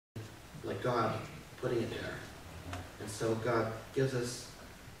like God putting it there. And so God gives us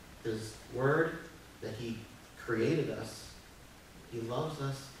His Word, that He created us. He loves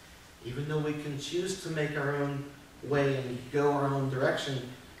us. Even though we can choose to make our own way and go our own direction,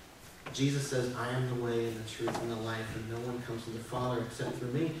 Jesus says, I am the way and the truth and the life, and no one comes to the Father except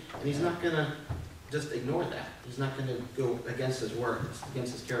through me. And He's not going to just ignore that. He's not going to go against His word,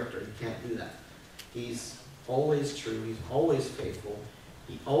 against His character. He can't do that. He's always true. He's always faithful.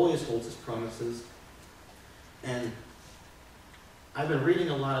 He always holds His promises. And I've been reading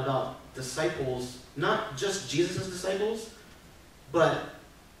a lot about disciples, not just Jesus' disciples, but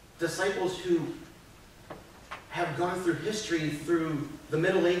disciples who have gone through history, through the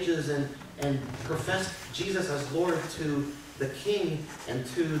Middle Ages, and professed Jesus as Lord to the king and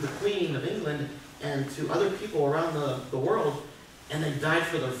to the queen of England and to other people around the world, and they died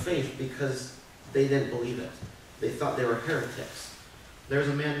for their faith because they didn't believe it. They thought they were heretics. There's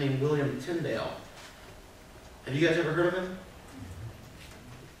a man named William Tyndale. Have you guys ever heard of him?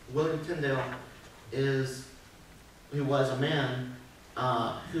 William Tyndale he was a man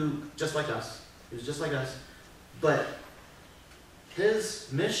who, just like us, he was just like us, but his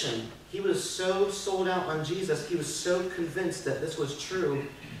mission, he was so sold out on Jesus, he was so convinced that this was true,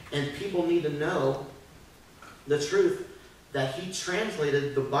 and people need to know the truth, that he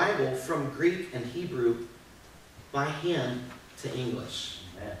translated the Bible from Greek and Hebrew by hand to English.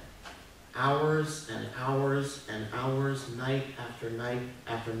 Amen. Hours and hours and hours, night after night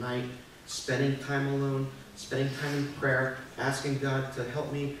after night, spending time alone, spending time in prayer, asking God to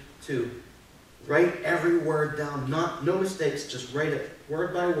help me to write every word down, no mistakes, just write it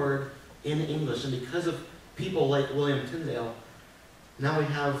word by word in English. And because of people like William Tyndale, now we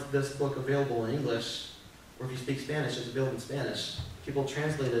have this book available in English, or if you speak Spanish, it's available in Spanish. People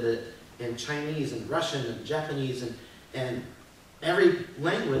translated it in Chinese and Russian and Japanese and every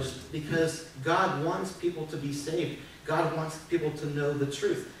language, because God wants people to be saved. God wants people to know the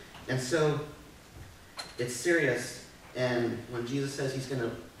truth. And so it's serious. And when Jesus says He's going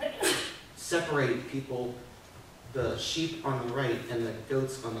to separate people, the sheep on the right and the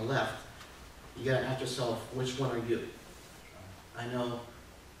goats on the left, you got to ask yourself, which one are you? I know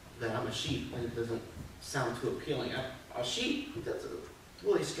that I'm a sheep, and it doesn't sound too appealing. A sheep, that's a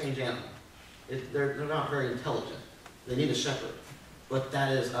really strange animal. They're not very intelligent. They need a shepherd. But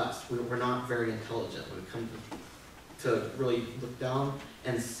that is us. We're not very intelligent when it comes to really look down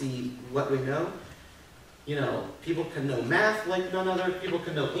and see what we know. You know, people can know math like none other. People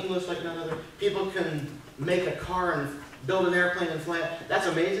can know English like none other. People can make a car and build an airplane and fly it. That's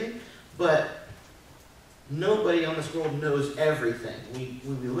amazing. But nobody on this world knows everything. We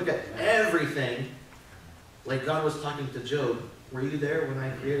look at everything like God was talking to Job. Were you there when I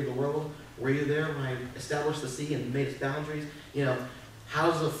created the world? Were you there when I established the sea and made its boundaries? You know, how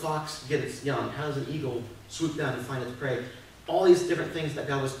does a fox get its young? How does an eagle swoop down and find its prey? All these different things that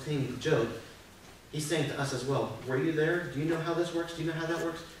God was saying to Job, He's saying to us as well. Were you there? Do you know how this works? Do you know how that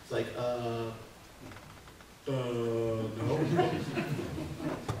works? It's like, no.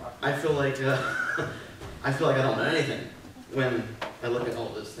 I feel like I don't know anything when I look at all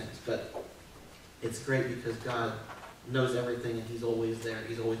those things. But it's great because God knows everything, and He's always there.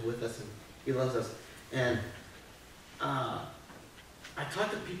 He's always with us, and He loves us. And I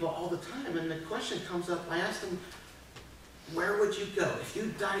talk to people all the time, and the question comes up. I ask them, where would you go? If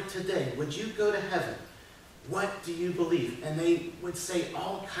you died today, would you go to heaven? What do you believe? And they would say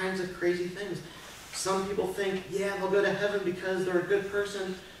all kinds of crazy things. Some people think, yeah, they'll go to heaven because they're a good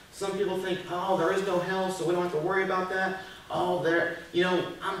person. Some people think, oh, there is no hell, so we don't have to worry about that. Oh,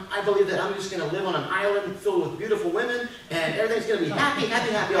 I believe that I'm just going to live on an island filled with beautiful women, and everything's going to be happy,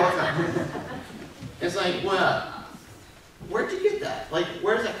 happy, happy all the time. It's like, well, where'd you get that? Like,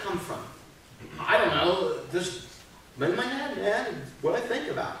 where does that come from? I don't know. Just in my head, man. What I think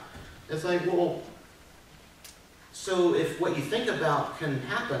about. It's like, well, so if what you think about can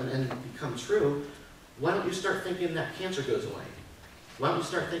happen and become true, why don't you start thinking that cancer goes away? Why don't you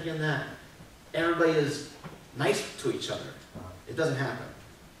start thinking that everybody is nice to each other? It doesn't happen.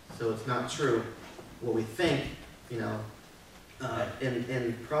 So it's not true. What we think, in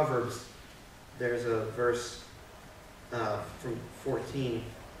Proverbs, there's a verse from 14,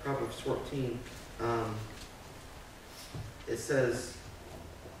 Proverbs 14. It says,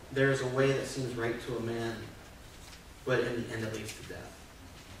 there's a way that seems right to a man, but in the end it leads to death.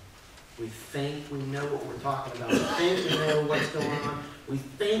 We think we know what we're talking about. We think we know what's going on. We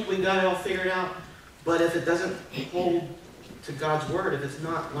think we got it all figured out. But if it doesn't hold to God's word, if it's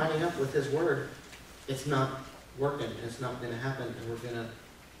not lining up with His word, it's not working, and it's not going to happen, and we're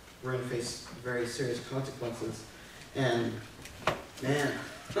gonna face very serious consequences. And man,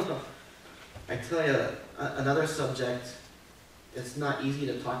 I tell you, another subject, it's not easy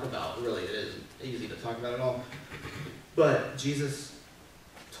to talk about, really. It isn't easy to talk about at all. But Jesus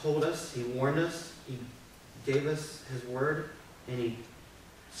told us, he warned us, he gave us his word, and he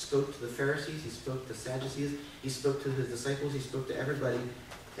spoke to the Pharisees, he spoke to Sadducees, he spoke to his disciples, he spoke to everybody,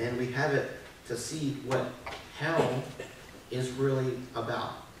 and we have it to see what hell is really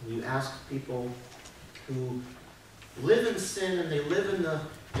about. You ask people who live in sin and they live in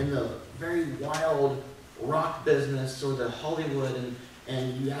the very wild rock business or the Hollywood,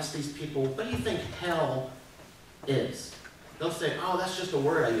 and you ask these people, what do you think hell is? They'll say, oh, that's just a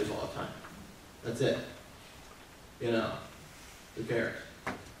word I use all the time. That's it. You know, who cares?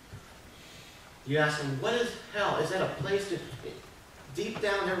 You ask them, what is hell? Is that a place to... Deep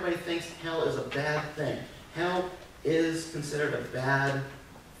down, everybody thinks hell is a bad thing. Hell is considered a bad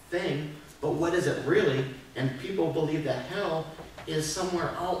thing, but what is it really? And people believe that hell is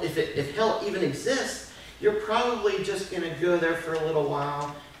somewhere, oh, if hell even exists, you're probably just going to go there for a little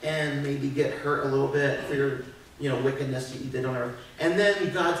while and maybe get hurt a little bit for your wickedness that you did on earth. And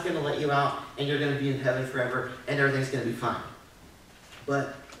then God's going to let you out and you're going to be in heaven forever and everything's going to be fine.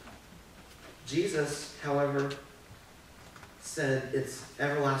 But Jesus, however, said it's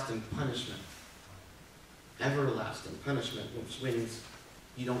everlasting punishment. Everlasting punishment, which means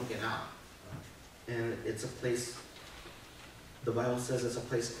you don't get out. And it's a place, the Bible says it's a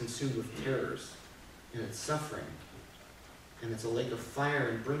place consumed with terrors, and it's suffering, and it's a lake of fire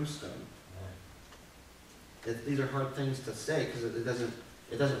and brimstone. These are hard things to say because it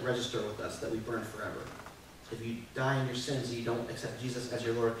doesn't register with us that we burn forever. If you die in your sins and you don't accept Jesus as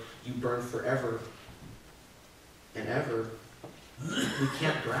your Lord, you burn forever and ever. We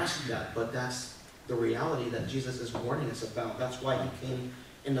can't grasp that, but that's the reality that Jesus is warning us about. That's why he came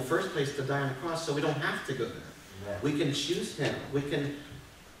in the first place to die on the cross, so we don't have to go there. Yeah. We can choose him. We can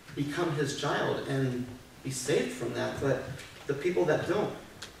become his child and be saved from that. But the people that don't,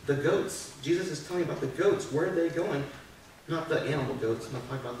 the goats, Jesus is telling about the goats. Where are they going? Not the animal goats. I'm not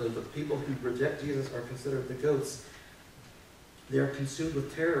talking about those. The people who reject Jesus are considered the goats. They are consumed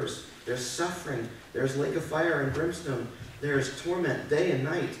with terrors. There's suffering. There's lake of fire and brimstone. There's torment day and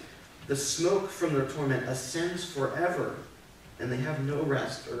night. The smoke from their torment ascends forever, and they have no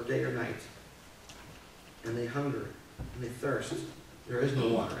rest or day or night. And they hunger and they thirst. There is no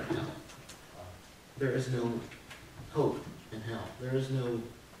water in hell. There is no hope in hell. There is no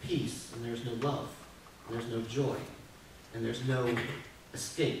peace, and there's no love, and there's no joy, and there's no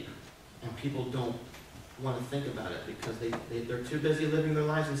escape. And people don't want to think about it because they're too busy living their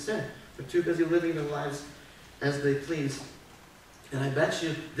lives in sin. They're too busy living their lives as they please. And I bet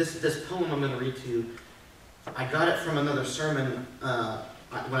you, this poem I'm going to read to you, I got it from another sermon. When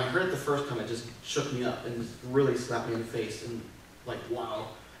I heard it the first time, it just shook me up and just really slapped me in the face. And like, wow,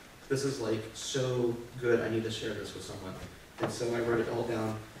 this is like so good. I need to share this with someone. And so I wrote it all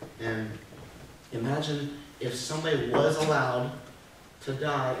down. And imagine if somebody was allowed to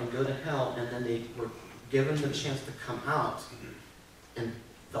die and go to hell, and then they were given the chance to come out, and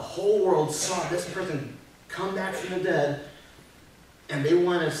the whole world saw this person come back from the dead, and they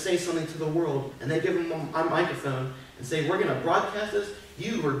want to say something to the world, and they give them a microphone and say, we're going to broadcast this.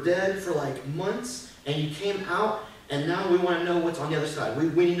 You were dead for like months, and you came out, and now we want to know what's on the other side.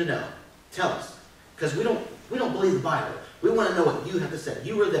 We need to know. Tell us. Because we don't believe the Bible. We want to know what you have to say.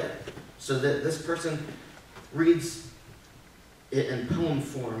 You were there. So that this person reads it in poem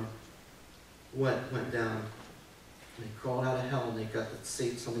form, what went down. And they crawled out of hell, and they got to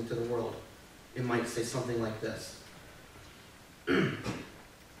say something to the world. It might say something like this.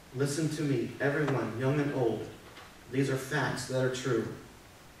 Listen to me, everyone, young and old. These are facts that are true.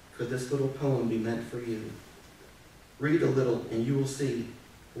 Could this little poem be meant for you? Read a little and you will see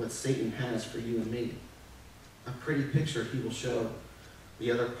what Satan has for you and me. A pretty picture he will show.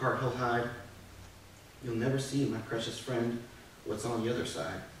 The other part he'll hide. You'll never see, my precious friend, what's on the other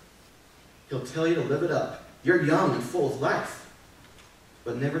side. He'll tell you to live it up. You're young and full of life.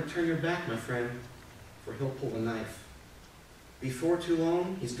 But never turn your back, my friend, for he'll pull a knife. Before too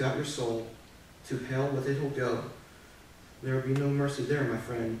long, he's got your soul. To hell with it he'll go. There will be no mercy there, my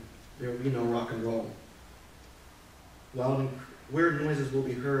friend. There will be no rock and roll. Wild and weird noises will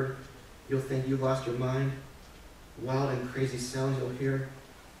be heard. You'll think you've lost your mind. Wild and crazy sounds you'll hear.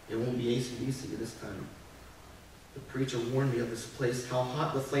 It won't be AC/DC this time. The preacher warned me of this place, how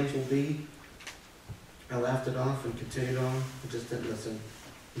hot the flames will be. I laughed it off and continued on. I just didn't listen.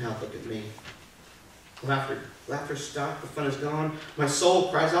 Now look at me. Laughter stopped, the fun is gone. My soul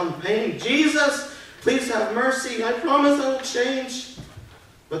cries out in pain, Jesus, please have mercy, I promise I will change.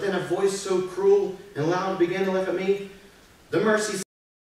 But then a voice so cruel and loud began to laugh at me. The mercy